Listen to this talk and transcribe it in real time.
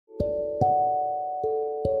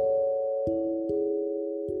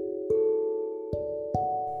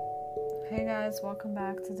guys, welcome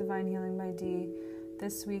back to Divine Healing by D.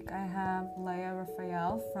 This week I have Leah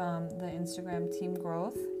Raphael from the Instagram Team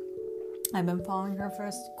Growth. I've been following her for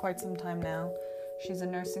quite some time now. She's a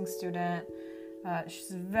nursing student.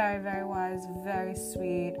 She's very, very wise, very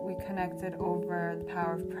sweet. We connected over the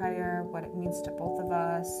power of prayer, what it means to both of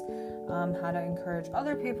us, how to encourage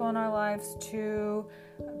other people in our lives to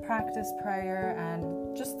practice prayer,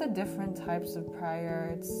 and just the different types of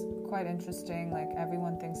prayer. It's quite interesting. Like,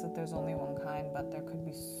 everyone thinks that there's only one kind, but there could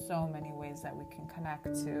be so many ways that we can connect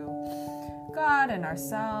to God and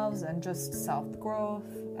ourselves, and just self-growth,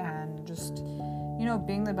 and just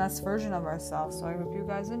being the best version of ourselves. So I hope you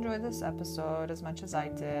guys enjoyed this episode as much as I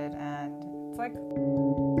did. And it's like,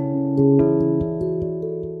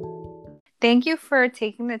 thank you for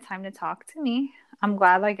taking the time to talk to me. I'm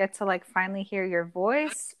glad I get to finally hear your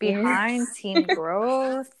voice behind Team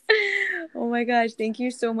Growth. Oh my gosh, thank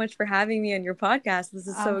you so much for having me on your podcast. This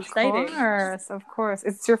is so exciting. Of course.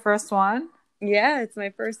 It's your first one? Yeah, it's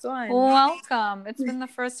my first one. Welcome. It's been the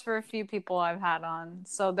first for a few people I've had on.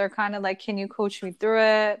 So they're kind of like, can you coach me through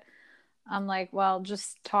it? I'm like, well,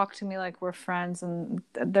 just talk to me like we're friends, and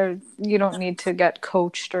you don't need to get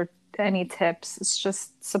coached or any tips. It's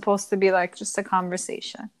just supposed to be like just a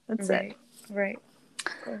conversation. That's it. Right.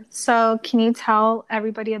 So can you tell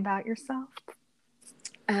everybody about yourself?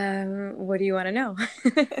 What do you want to know?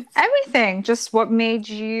 Everything. Just what made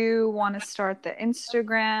you want to start the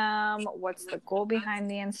Instagram? What's the goal behind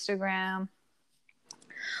the Instagram?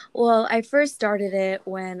 Well, I first started it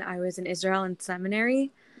when I was in Israel in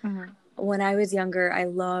seminary. Mm-hmm. When I was younger, I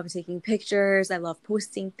loved taking pictures. I love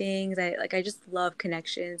posting things. I just love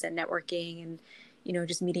connections and networking and,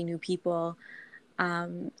 just meeting new people.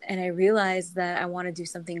 And I realized that I want to do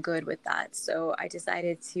something good with that. So I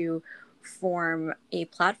decided to form a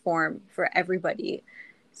platform for everybody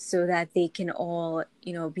so that they can all,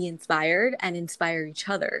 be inspired and inspire each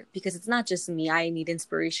other, because it's not just me. I need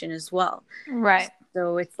inspiration as well. Right.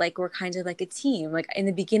 So it's like we're kind of like a team. Like in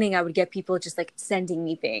the beginning, I would get people just sending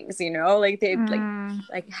me things, like they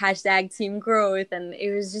like hashtag Team Growth, and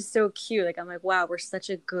it was just so cute. Like I'm like, wow, we're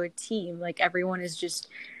such a good team. Like everyone is just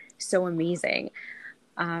so amazing.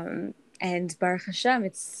 And Baruch Hashem,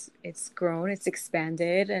 it's grown, it's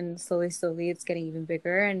expanded, and slowly it's getting even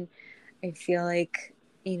bigger. And I feel like,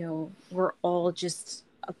 we're all just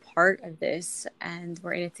a part of this, and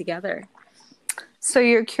we're in it together. So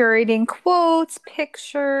you're curating quotes,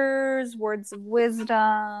 pictures, words of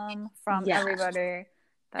wisdom from everybody.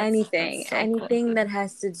 Anything cool. That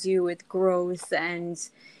has to do with growth and,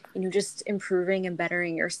 just improving and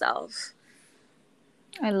bettering yourself.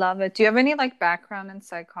 I love it. Do you have any background in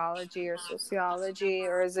psychology or sociology,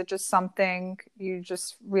 or is it just something you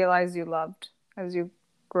just realized you loved as you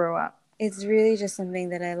grew up? It's really just something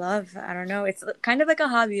that I love. I don't know. It's kind of like a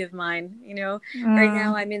hobby of mine, Right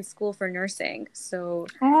now I'm in school for nursing. So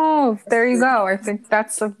there you go. I think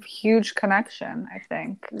that's a huge connection, I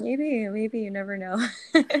think. Maybe you never know.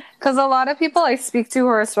 Because a lot of people I speak to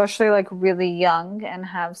are especially really young and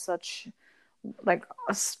have such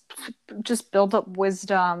just build up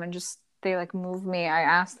wisdom, and just they move me. I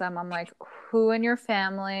ask them, I'm like, who in your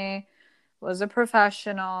family was a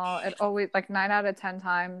professional? It always 9 out of 10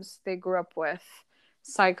 times they grew up with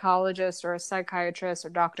psychologists or a psychiatrist or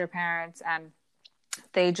doctor parents, and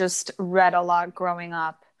they just read a lot growing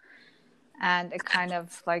up, and it kind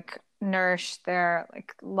of nourished their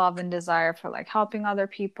love and desire for helping other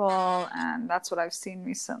people. And that's what I've seen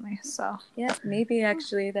recently. So yeah, maybe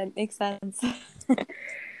actually that makes sense.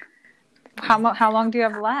 How long do you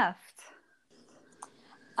have left?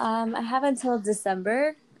 I have until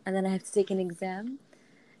December, and then I have to take an exam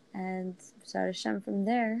and start Hashem from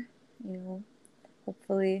there,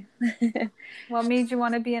 hopefully. What made you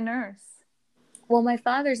want to be a nurse? Well, my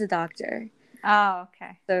father's a doctor. Oh,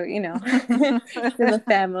 okay. So, it's in the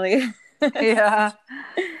family. Yeah.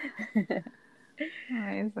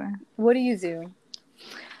 Amazing. What do you do?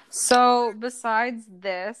 So besides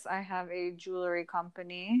this, I have a jewelry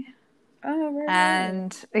company. Oh, right.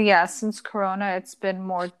 And yeah, since Corona, it's been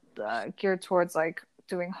more geared towards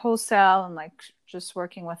doing wholesale and just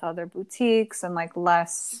working with other boutiques, and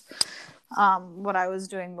less what I was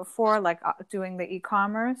doing before, doing the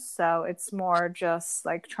e-commerce. So it's more just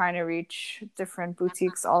trying to reach different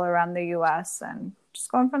boutiques all around the US and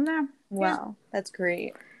just going from there. Wow, that's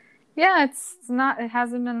great. Yeah, it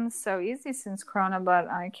hasn't been so easy since Corona, but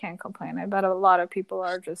I can't complain. I bet a lot of people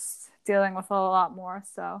are just dealing with a lot more.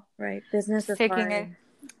 So right, business is hard.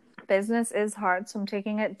 Business is hard, so I'm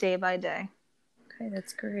taking it day by day. Okay,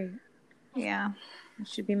 that's great. Yeah, it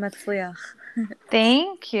should be matzliach.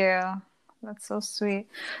 Thank you. That's so sweet.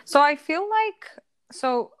 So I feel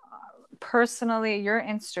personally, your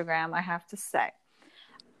Instagram, I have to say,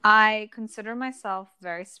 I consider myself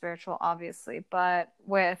very spiritual, obviously, but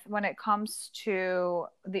when it comes to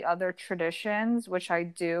the other traditions, which I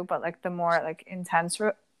do, but like the more like intense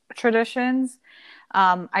traditions,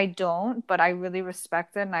 I don't, but I really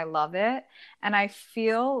respect it and I love it. And I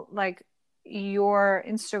feel like your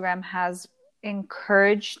Instagram has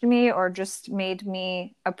encouraged me or just made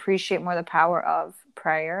me appreciate more the power of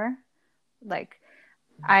prayer. Like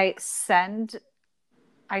I send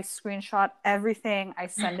I screenshot everything, I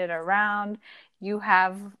send it around. You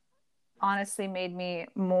have honestly made me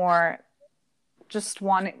more just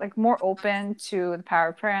wanting, like, more open to the power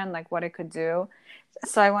of prayer and like what it could do.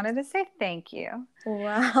 So I wanted to say thank you.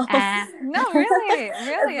 Wow. No, really, really,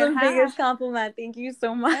 That's it the has. biggest compliment. Thank you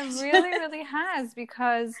so much. It really, really has,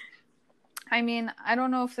 because I mean, I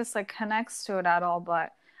don't know if this like connects to it at all,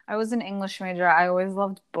 but I was an English major. I always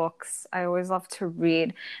loved books. I always loved to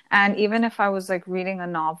read. And even if I was like reading a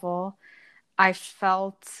novel, I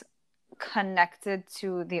felt connected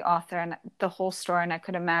to the author and the whole story, and I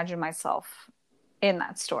could imagine myself in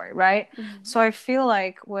that story, right? Mm-hmm. So I feel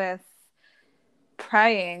like with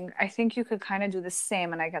praying, I think you could kind of do the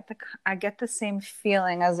same, and I get the same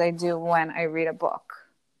feeling as I do when I read a book.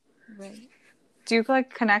 Right. Do you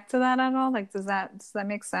like connect to that at all? Like, does that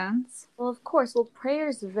make sense? Well, of course. Well, prayer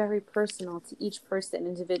is very personal to each person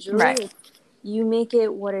individually. Right. You make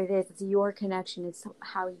it what it is. It's your connection. It's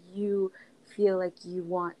how you feel like you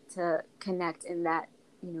want to connect in that,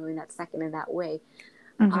 in that second, in that way.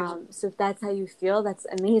 Mm-hmm. So if that's how you feel, that's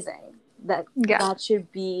amazing. That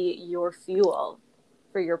should be your fuel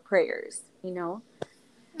for your prayers,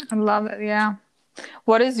 I love it. Yeah.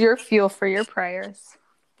 What is your fuel for your prayers?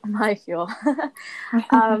 My fuel.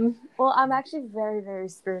 Well, I'm actually very, very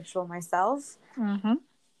spiritual myself. Mm-hmm.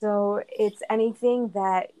 So it's anything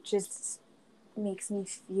that just makes me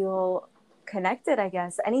feel connected, I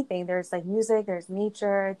guess. Anything. There's like music, there's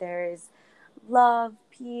nature, there's love,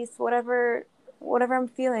 peace, whatever I'm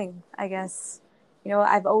feeling, I guess.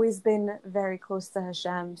 I've always been very close to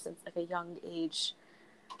Hashem since like a young age.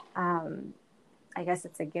 I guess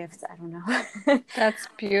it's a gift. I don't know. That's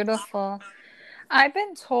beautiful. I've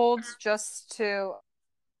been told just to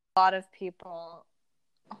a lot of people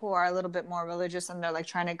who are a little bit more religious and they're like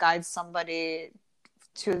trying to guide somebody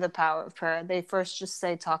to the power of prayer, they first just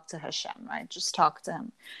say, talk to Hashem, right? Just talk to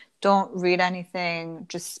him. Don't read anything,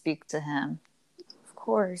 just speak to him. Of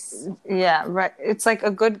course. Yeah, right. It's like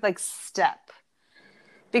a good like step.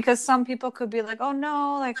 Because some people could be like, oh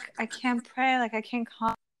no, like I can't pray, like I can't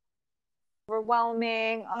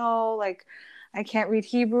overwhelming. Oh, like I can't read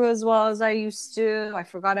Hebrew as well as I used to. I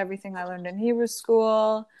forgot everything I learned in Hebrew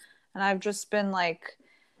school. And I've just been like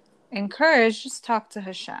encouraged, just talk to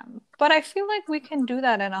Hashem. But I feel like we can do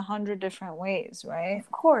that in 100 different ways, right? Of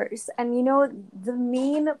course. And the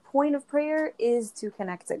main point of prayer is to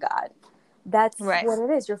connect to God. That's right. What it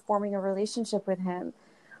is. You're forming a relationship with him.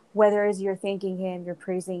 Whether it's you're thanking him, you're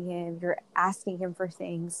praising him, you're asking him for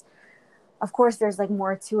things. Of course, there's like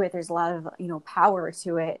more to it. There's a lot of, power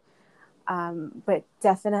to it. But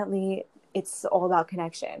definitely it's all about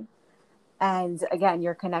connection. And again,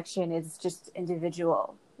 your connection is just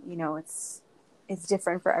individual. It's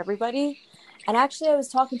different for everybody. And actually, I was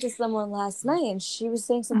talking to someone last night and she was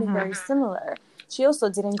saying something very similar. She also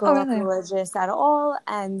didn't grow up religious at all.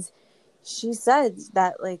 And she said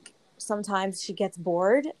that like sometimes she gets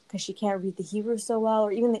bored because she can't read the Hebrew so well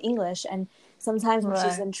or even the English. And sometimes when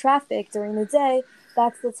she's in traffic during the day,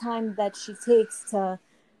 that's the time that she takes to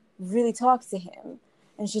really talk to him.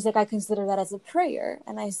 And she's like, I consider that as a prayer.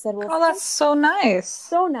 And I said, well, oh, that's so nice.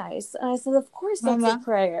 So nice. And I said, of course that's a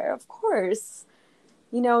prayer. Of course.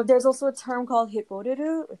 There's also a term called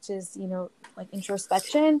hiporeru, which is, like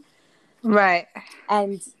introspection. Right.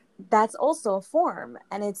 And that's also a form.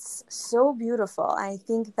 And it's so beautiful. I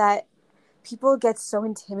think that people get so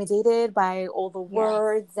intimidated by all the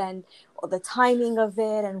words and all the timing of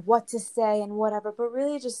it and what to say and whatever. But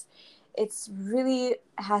really it's really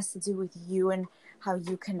has to do with you and how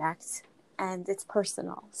you connect. And it's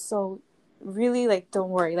personal. So really, like, don't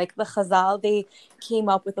worry. Like the Chazal, they came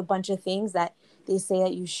up with a bunch of things that they say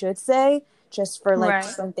that you should say just for like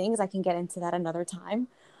some things. I can get into that another time.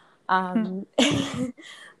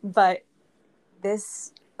 But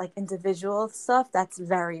this like individual stuff, that's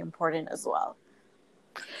very important as well.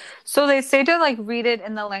 So they say to like read it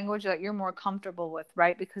in the language that you're more comfortable with,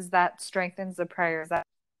 right? Because that strengthens the prayers. That's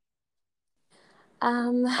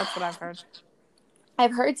what I've heard.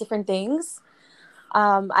 I've heard different things.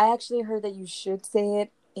 I actually heard that you should say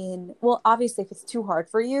it well, obviously if it's too hard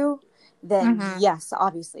for you, then yes,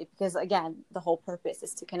 obviously, because again, the whole purpose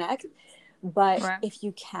is to connect. But Right. if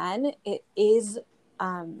you can, it is,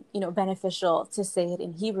 beneficial to say it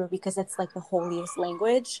in Hebrew because it's like the holiest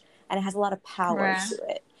language and it has a lot of power Right. to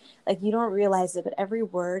it. Like you don't realize it, but every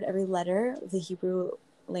word, every letter of the Hebrew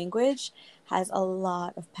language has a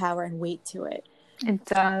lot of power and weight to it. It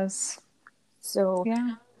does. So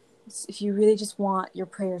Yeah. if you really just want your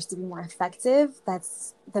prayers to be more effective,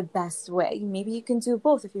 that's the best way. Maybe you can do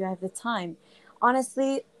both if you have the time.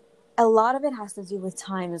 Honestly, a lot of it has to do with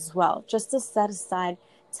time as well. Just to set aside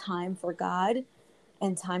time for God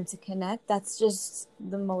and time to connect, that's just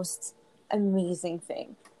the most amazing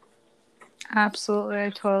thing. Absolutely. I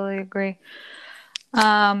totally agree.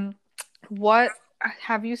 Um, what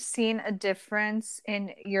have you seen a difference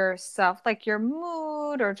in yourself, like your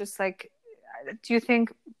mood, or just like, do you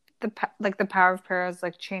think the power of prayer has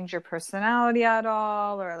like changed your personality at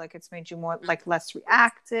all, or like it's made you more like less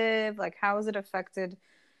reactive? Like, how has it affected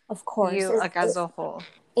Of course, you, like as a whole?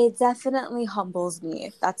 it definitely humbles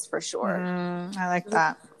me. That's for sure. I like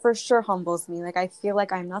that. For sure humbles me. Like I feel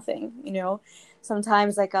like I'm nothing, you know?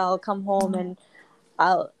 Sometimes like I'll come home and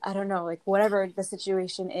I don't know, like whatever the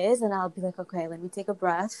situation is, and I'll be like, okay, let me take a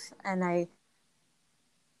breath, and I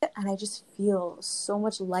just feel so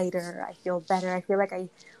much lighter. I feel better. I feel like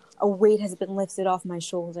a weight has been lifted off my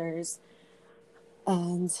shoulders,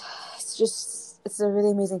 and it's a really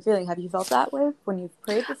amazing feeling. Have you felt that way when you've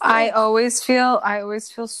prayed before? I always feel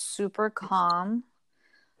super calm.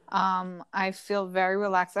 I feel very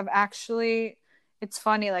relaxed. It's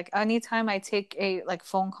funny, like anytime I take a like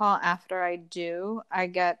phone call after I do, I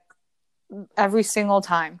get every single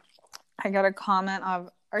time I get a comment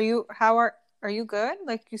of, are you good?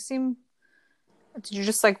 Like you seem, did you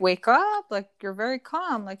just like wake up? Like you're very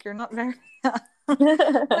calm. Like you're not very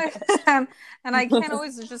like, and I can't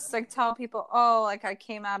always just like tell people, oh, like I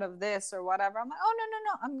came out of this or whatever. I'm like, oh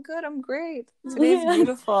no, I'm good, I'm great. Today's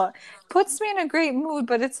beautiful. It puts me in a great mood,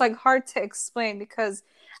 but it's like hard to explain because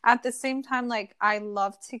at the same time, like I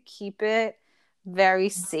love to keep it very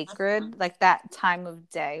sacred, like that time of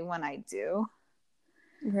day when I do.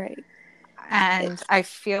 Right. And I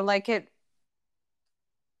feel like it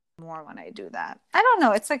more when I do that. I don't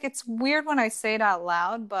know. It's like it's weird when I say it out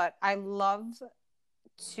loud, but I love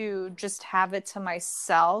to just have it to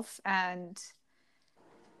myself and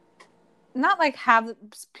not like have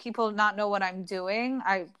people not know what I'm doing.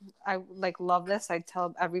 I like love this. I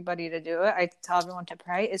tell everybody to do it. I tell everyone to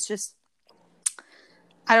pray. It's just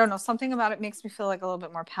I don't know, something about it makes me feel like a little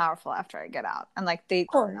bit more powerful after I get out. And like Of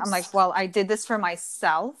course. I'm like, well, I did this for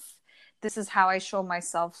myself. This is how I show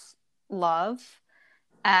myself love.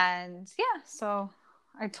 And yeah, so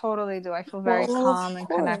I totally do. I feel very Well, calm of and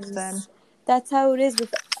course. connected. That's how it is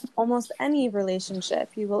with almost any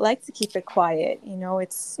relationship. You will like to keep it quiet.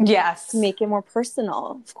 It's Yes. to make it more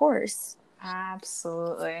personal, of course.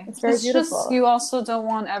 Absolutely. It's very beautiful. Just, you also don't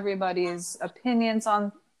want everybody's opinions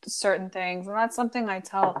on certain things. And that's something I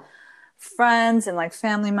tell friends and like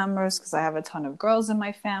family members, because I have a ton of girls in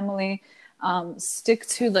my family. Stick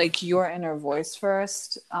to like your inner voice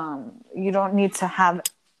first. You don't need to have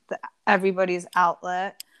everybody's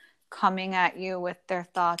outlet coming at you with their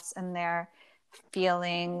thoughts and their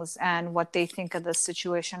feelings and what they think of the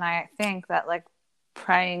situation. I think that like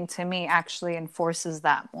praying to me actually enforces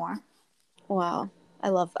that more. Wow. I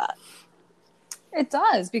love that. It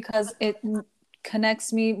does, because it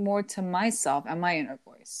connects me more to myself and my inner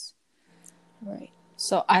voice. Right.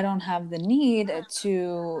 So I don't have the need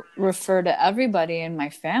to refer to everybody in my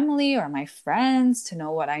family or my friends to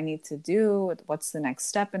know what I need to do, what's the next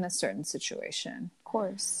step in a certain situation. Of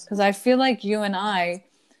course. Because I feel like you and I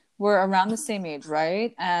were around the same age,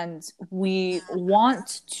 right? And we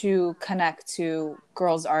want to connect to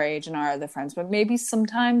girls our age and our other friends, but maybe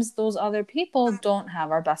sometimes those other people don't have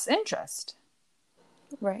our best interest.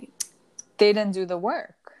 Right. They didn't do the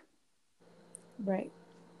work. Right.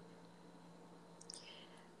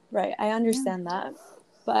 Right. I understand that.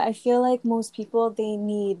 But I feel like most people, they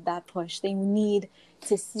need that push. They need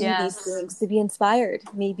to see these things, to be inspired.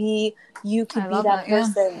 Maybe you could be that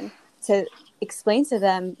person to explain to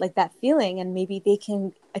them like that feeling, and maybe they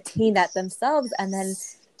can attain that themselves, and then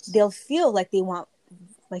they'll feel like they want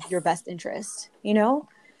like your best interest,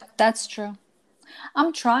 That's true.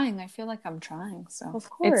 I'm trying. I feel like I'm trying. So of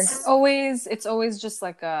course. It's always just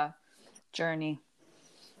like a journey.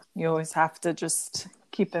 You always have to just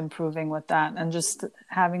keep improving with that, and just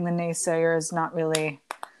having the naysayers not really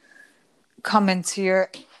come into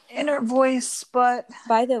your inner voice. But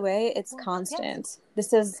by the way, it's constant. Yeah.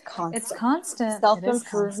 This is constant. It's constant.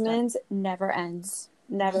 Self-improvement never ends.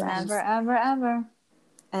 Never ends. Ever.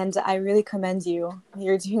 And I really commend you.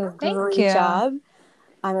 You're doing a great job.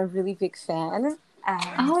 I'm a really big fan.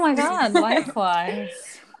 And Oh my God,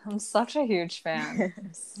 likewise. I'm such a huge fan.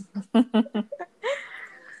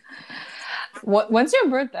 When's your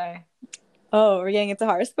birthday? oh, we're getting into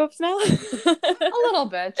horoscopes now. A little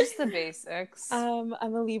bit, just the basics. I'm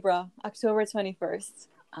a Libra, October 21st.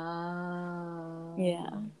 Oh. Yeah.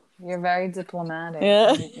 You're very diplomatic.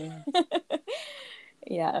 Yeah.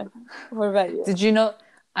 Yeah. What about you? Did you know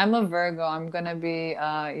I'm a Virgo? I'm gonna be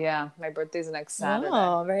my birthday's next Saturday.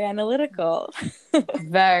 Oh, very analytical.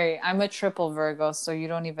 Very. I'm a triple Virgo, so you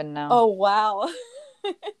don't even know. Oh, wow.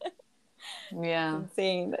 Yeah.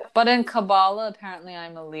 Insane. But in Kabbalah, apparently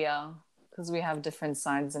I'm a Leo because we have different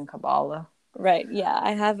signs in Kabbalah. Right. Yeah.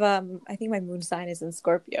 I have I think my moon sign is in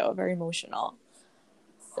Scorpio, very emotional.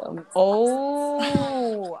 So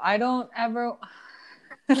Oh, I don't ever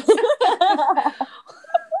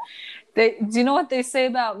do you know what they say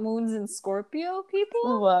about moons in Scorpio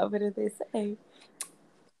people? what did they say?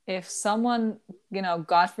 If someone,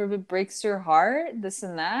 God forbid, breaks your heart, this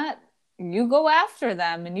and that, you go after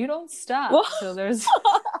them and you don't stop. What? So there's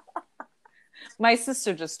my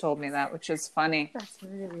sister just told me that, which is funny. That's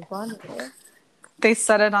really funny. They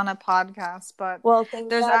said it on a podcast, but well,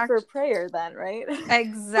 thank God for prayer then, right?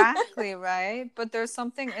 Exactly, right? But there's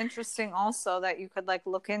something interesting also that you could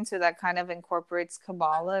look into that kind of incorporates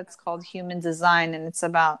Kabbalah. It's called Human Design, and it's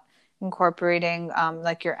about incorporating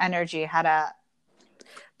your energy,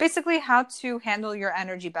 basically how to handle your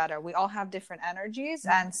energy better. We all have different energies,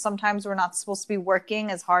 and sometimes we're not supposed to be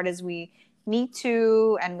working as hard as we need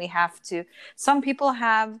to, and we have to. Some people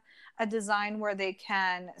have a design where they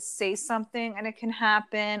can say something and it can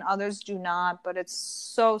happen. Others do not, but it's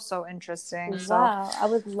so interesting. Wow, I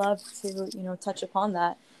would love to, touch upon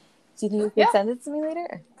that. Do you think you could send it to me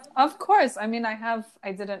later? Of course. I mean, I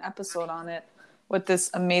did an episode on it with this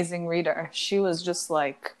amazing reader. She was just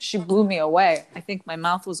she blew me away. I think my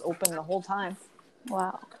mouth was open the whole time.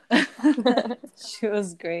 Wow. She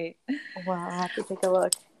was great. Wow, I'll have to take a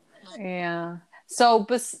look. Yeah. So,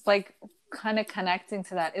 kind of connecting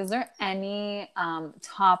to that, is there any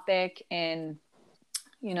topic in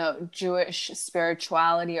Jewish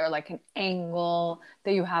spirituality or an angle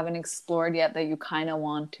that you haven't explored yet that you kind of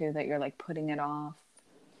want to, that you're putting it off?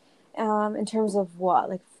 In terms of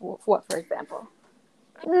what? What, for example?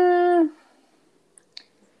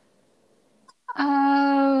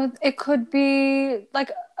 It could be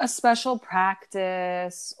a special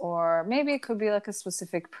practice, or maybe it could be a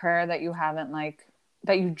specific prayer that you haven't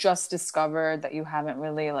that you just discovered that you haven't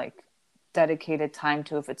really dedicated time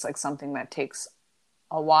to, if it's something that takes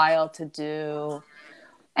a while to do.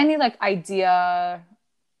 Any idea?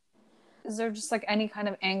 Is there just any kind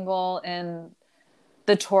of angle in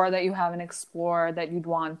the Torah that you haven't explored that you'd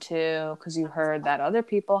want to, because you heard that other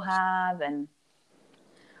people have? And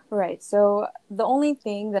right. So the only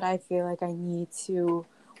thing that I feel like I need to,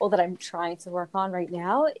 that I'm trying to work on right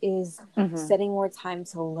now is setting more time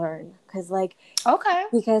to learn. Because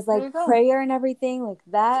prayer and everything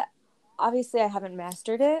that, obviously I haven't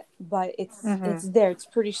mastered it, but it's there. It's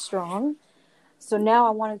pretty strong. So now I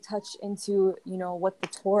want to touch into, what the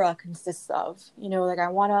Torah consists of. I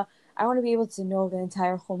want to be able to know the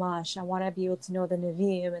entire Chumash. I want to be able to know the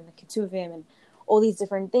Nevi'im and the Ketuvim and all these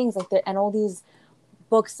different things and all these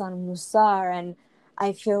books on Musar. And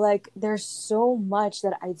I feel like there's so much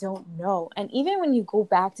that I don't know. And even when you go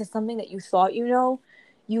back to something that you thought you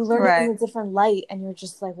learn it in a different light, and you're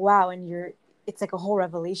just wow, and it's a whole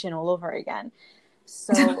revelation all over again.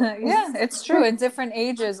 So yeah, it's true. In different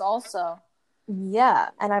ages also. Yeah,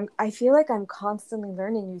 and I feel like I'm constantly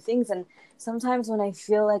learning new things, and sometimes when I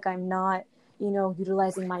feel like I'm not,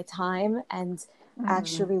 utilizing my time and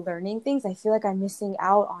actually learning things, I feel like I'm missing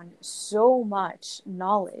out on so much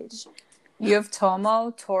knowledge. You have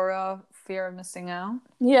TOMO, Torah, fear of missing out?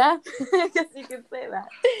 Yeah, I guess you could say that.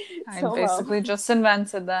 I basically just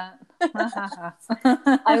invented that.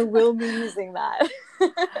 I will be using that.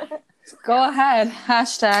 Go ahead.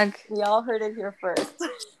 Hashtag. Y'all heard it here first.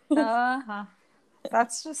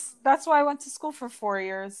 That's why I went to school for 4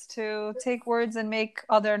 years, to take words and make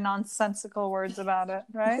other nonsensical words about it,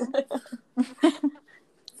 right?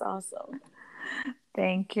 It's awesome.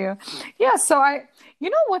 Thank you. Yeah, so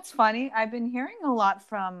what's funny? I've been hearing a lot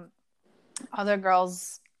from other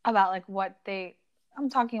girls about what I'm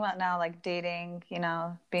talking about now, dating,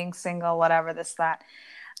 being single, whatever, this, that.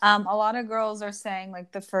 A lot of girls are saying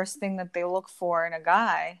the first thing that they look for in a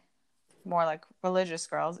guy, more religious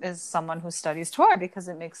girls, is someone who studies Torah, because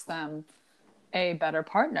it makes them a better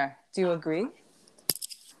partner. Do you agree?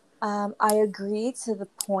 I agree to the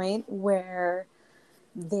point where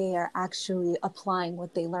they are actually applying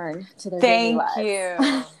what they learn to their daily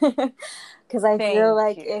lives. Thank you. Because I feel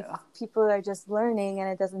Thank like you. if people are just learning and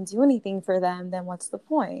it doesn't do anything for them, then what's the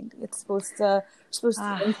point? It's supposed to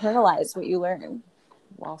internalize what you learn.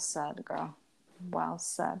 Well said, girl. Well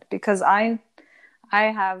said. Because I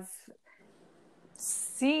have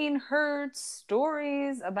seen, heard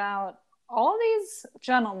stories about all these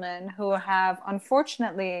gentlemen who have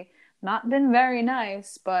unfortunately not been very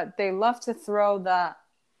nice, but they love to throw the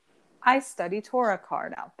I study Torah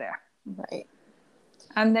card out there. Right.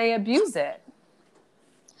 And they abuse it.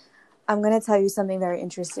 I'm going to tell you something very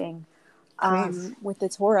interesting. With the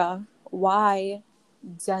Torah, why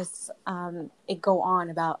does it go on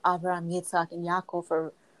about Abraham, Yitzhak, and Yaakov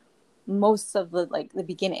for most of the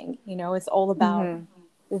beginning? You know, it's all about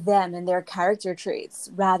them and their character traits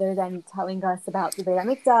rather than telling us about the Beit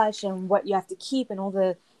HaMikdash and what you have to keep and all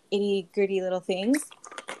the itty-gritty little things.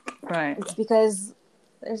 Right. It's because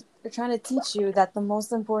they're trying to teach you that the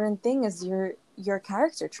most important thing is your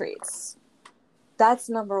character traits. That's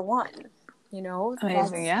number one, you know?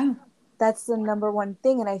 Amazing, That's the number one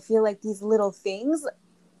thing. And I feel like these little things,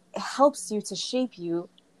 it helps you to shape you.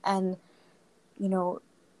 And, you know,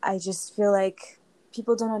 I just feel like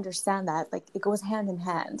people don't understand that. Like, it goes hand in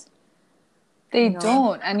hand. They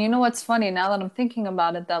don't. And you know what's funny? Now that I'm thinking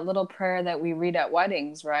about it, that little prayer that we read at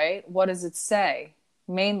weddings, right? What does it say?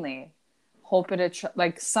 Mainly, hope it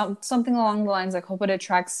something along the lines like hope it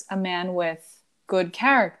attracts a man with good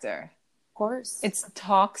character. Of course. It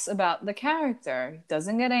talks about the character.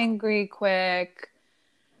 Doesn't get angry quick.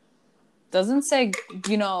 Doesn't say,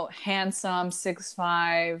 you know, handsome,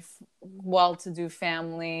 6'5", well-to-do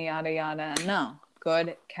family, yada yada. No,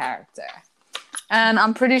 good character. And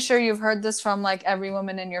I'm pretty sure you've heard this from like every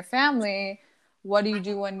woman in your family. What do you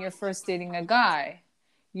do when you're first dating a guy?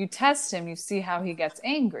 You test him. You see how he gets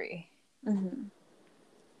angry. Mm-hmm.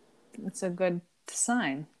 It's a good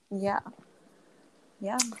sign. Yeah.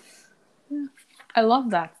 Yeah. I love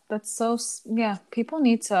that. That's so, people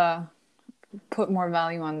need to put more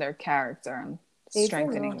value on their character and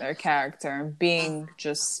strengthening their character and being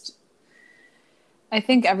just, I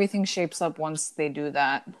think everything shapes up once they do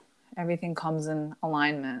that. Everything comes in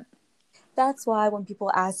alignment. That's why when people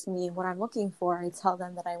ask me what I'm looking for, I tell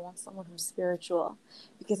them that I want someone who's spiritual.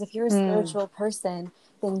 Because if you're a spiritual person,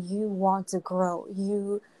 then you want to grow.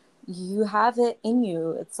 You have it in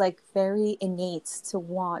you. It's like very innate to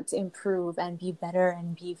want to improve and be better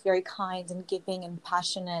and be very kind and giving and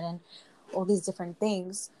passionate and all these different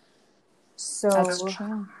things. So that's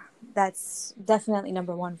true. That's definitely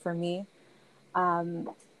number one for me.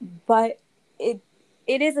 But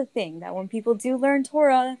it is a thing that when people do learn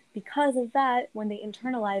Torah, because of that, when they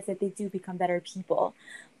internalize it, they do become better people.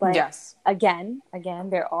 But yes, again,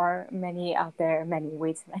 there are many out there,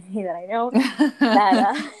 way too many that I know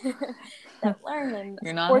that learn, and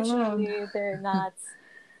unfortunately, they're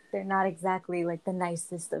not exactly like the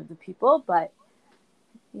nicest of the people. But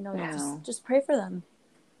you know, just pray for them.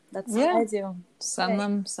 That's what I do. Send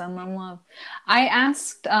them love. I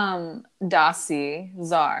asked Dasi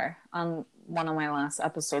Zar on one of my last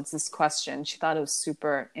episodes this question. She thought it was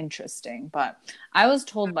super interesting, but I was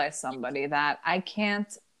told by somebody that I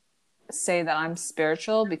can't say that I'm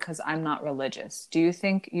spiritual because I'm not religious. Do you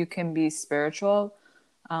think you can be spiritual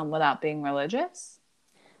without being religious?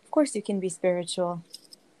 Of course you can be spiritual.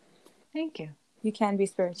 Thank you. You can be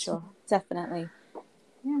spiritual, definitely.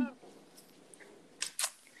 Yeah.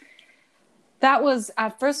 That was,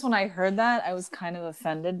 at first when I heard that, I was kind of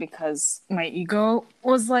offended because my ego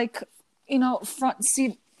was like, you know, front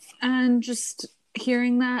seat, and just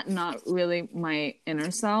hearing that, not really my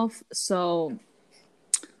inner self. So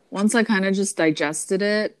once I kind of just digested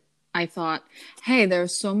it, I thought, hey, there are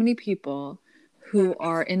so many people who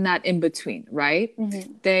are in that in-between, right?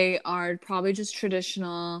 Mm-hmm. They are probably just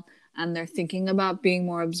traditional and they're thinking about being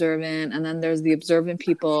more observant. And then there's the observant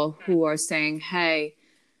people who are saying, hey,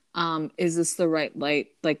 is this the right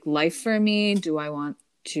life for me? Do I want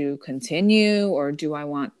to continue, or do I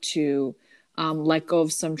want to let go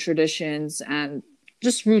of some traditions and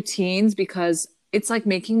just routines, because it's like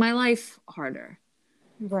making my life harder.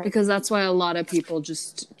 Right. Because that's why a lot of people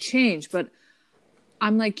just change. But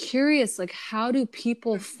I'm like curious, like, how do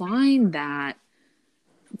people find that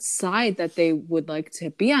side that they would like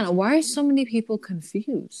to be on? Why are so many people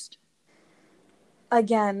confused?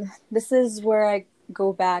 Again, this is where I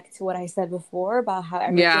go back to what I said before about how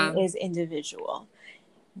everything is individual.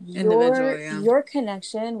 Your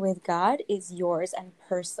connection with God is yours and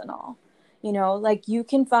personal. You know, like you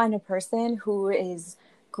can find a person who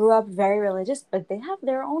grew up very religious, but they have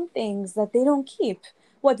their own things that they don't keep.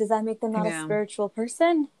 What, does that make them not a spiritual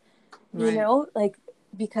person? Right. You know, like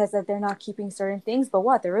because that they're not keeping certain things, but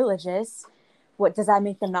what, they're religious. what does that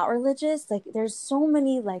make them not religious? Like there's so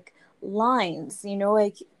many like lines, you know,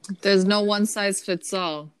 like there's no one size fits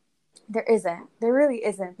all. There really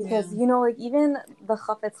isn't, because you know, like even the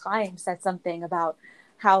Chafetz Chaim said something about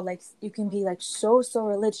how like you can be like so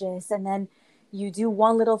religious, and then you do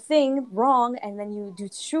one little thing wrong, and then you do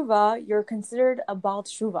tshuva, you're considered a Baal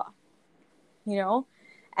tshuva, you know.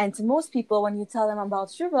 And to most people, when you tell them about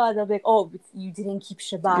tshuva, they'll be like, "Oh, you didn't keep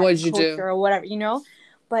Shabbat, What'd you kosher, do? or whatever," you know.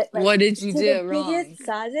 But like, what did you to do the wrong? biggest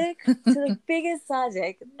tzaddik, to the biggest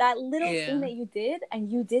tzaddik, that little thing that you did, and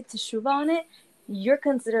you did teshuva on it, you're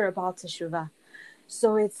considered a Baal teshuva.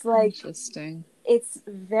 So it's like, interesting. It's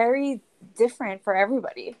very different for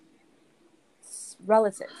everybody. It's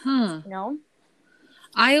relative, you know?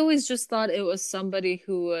 I always just thought it was somebody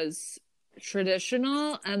who was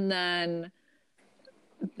traditional, and then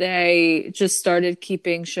they just started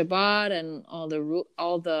keeping Shabbat and all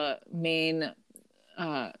the main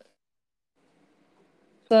and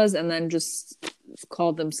then just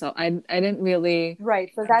called themselves. I didn't really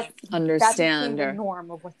so that's understand the norm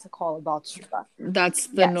of what to call a Baal Tshuva. That's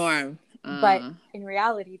the norm. But in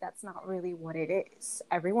reality, that's not really what it is.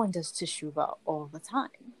 Everyone does teshuva all the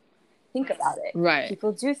time. Think about it. Right.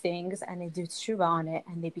 People do things and they do teshuva on it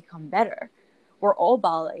and they become better. We're all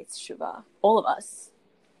Baalei teshuva, all of us.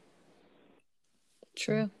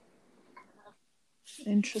 True.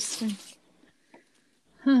 Interesting.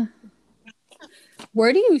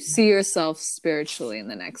 Where do you see yourself spiritually in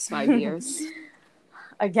the next 5 years?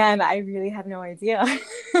 Again, I really have no idea.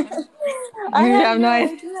 I have no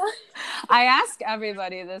idea. I ask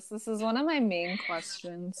everybody this. This is one of my main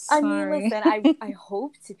questions. Sorry. I mean, listen, I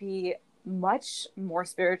hope to be much more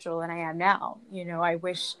spiritual than I am now. You know, I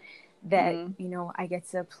wish that, you know, I get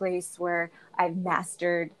to a place where I've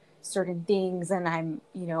mastered certain things and I'm,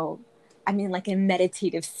 you know, I'm in like a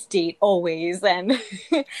meditative state always and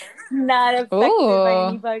not affected by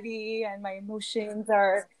anybody, and my emotions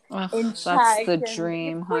are in check. That's the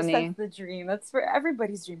dream, of course, honey. That's the dream. That's for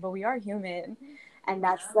everybody's dream, but we are human. And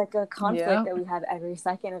that's like a conflict that we have every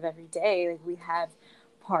second of every day. Like we have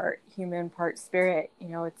part human, part spirit. You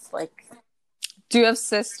know, it's like... Do you have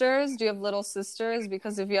sisters? Do you have little sisters?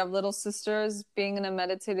 Because if you have little sisters, being in a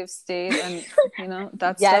meditative state and, you know,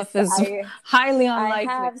 that stuff is highly unlikely.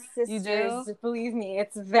 I have sisters. You do? Believe me,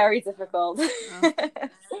 it's very difficult. There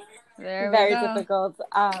we very go. Difficult.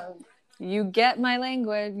 You get my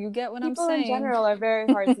language. You get what I'm saying. People in general are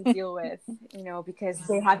very hard to deal with, you know, because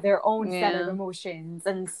they have their own set of emotions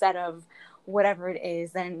and set of whatever it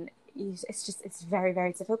is. And it's very,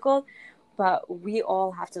 very difficult. But we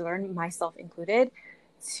all have to learn, myself included,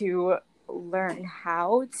 to learn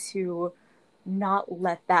how to not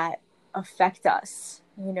let that affect us,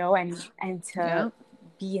 you know, and to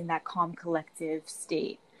be in that calm, collective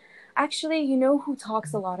state. Actually, you know who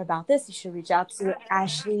talks a lot about this? You should reach out to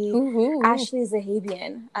Ashley. Ashley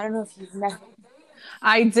Zahabian. I don't know if you've met her.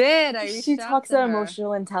 I did. She talks about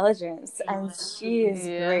emotional intelligence, and she is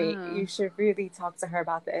great. You should really talk to her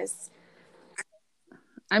about this.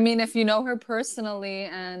 I mean, if you know her personally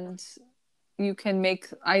and you can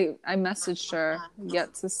I messaged her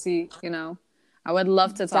yet to see, you know, I would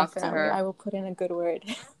love to talk to her. I will put in a good word.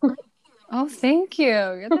 Oh, thank you.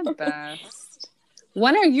 You're the best.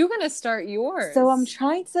 When are you going to start yours? So I'm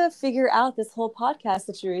trying to figure out this whole podcast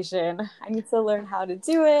situation. I need to learn how to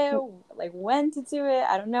do it, like when to do it.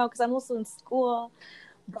 I don't know, because I'm also in school,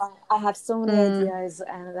 but I have so many ideas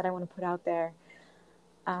that I want to put out there.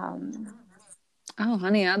 Oh,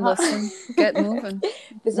 honey, I'd listen. Get moving.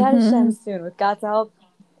 Soon, with God's help.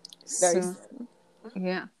 Very soon.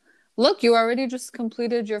 Yeah. Look, you already just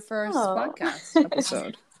completed your first podcast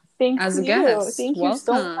episode. Thank as you. A guest. Thank you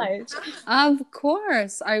so much. Of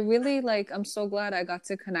course. I really I'm so glad I got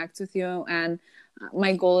to connect with you. And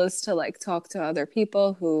my goal is to talk to other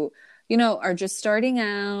people who, you know, are just starting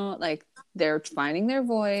out, they're finding their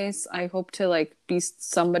voice. I hope to be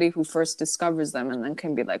somebody who first discovers them and then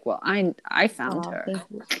can be like, well, I found her.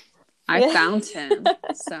 I found him.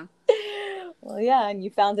 So. Well, yeah, and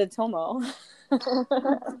you founded Tomo.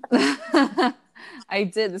 I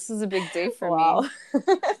did. This is a big day for me.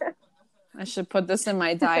 I should put this in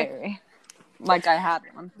my diary. Like I had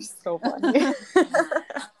one. So funny.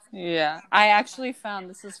 Yeah. I actually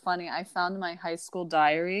this is funny. I found my high school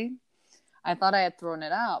diary. I thought I had thrown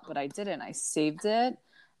it out, but I didn't. I saved it.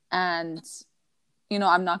 And, you know,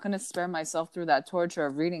 I'm not going to spare myself through that torture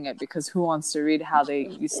of reading it, because who wants to read how they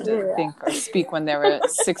used to think or speak when they were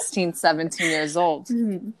 16, 17 years old?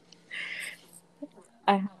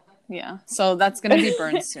 Yeah. So that's going to be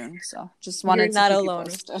burned soon. So just wanted You're to not alone.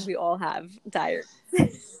 We all have diaries.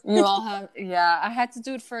 You all have. Yeah. I had to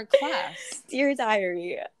do it for a class. Dear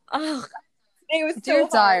diary. Oh, It was Dear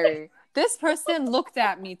so hard. diary, this person looked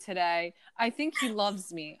at me today. I think he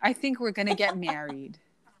loves me. I think we're gonna get married.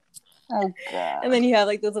 Oh god. And then you have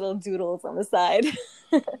like those little doodles on the side.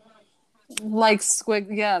 Like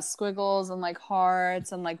squiggles and like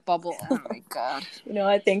hearts and like bubble. Oh my god. You know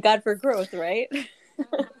what? Thank God for growth, right?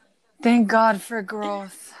 Thank God for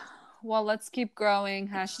growth. Well, let's keep growing.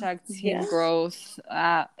 Hashtag team Yeah. growth.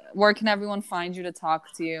 Where can everyone find you to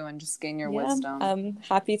talk to you and just gain your wisdom? I'm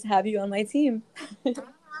happy to have you on my team.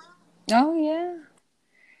 Oh yeah.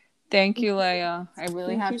 Thank you, Leia. I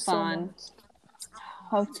really Thank you had so fun. much.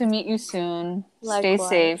 Hope to meet you soon. Stay Likewise.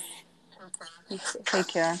 safe. Take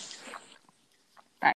care.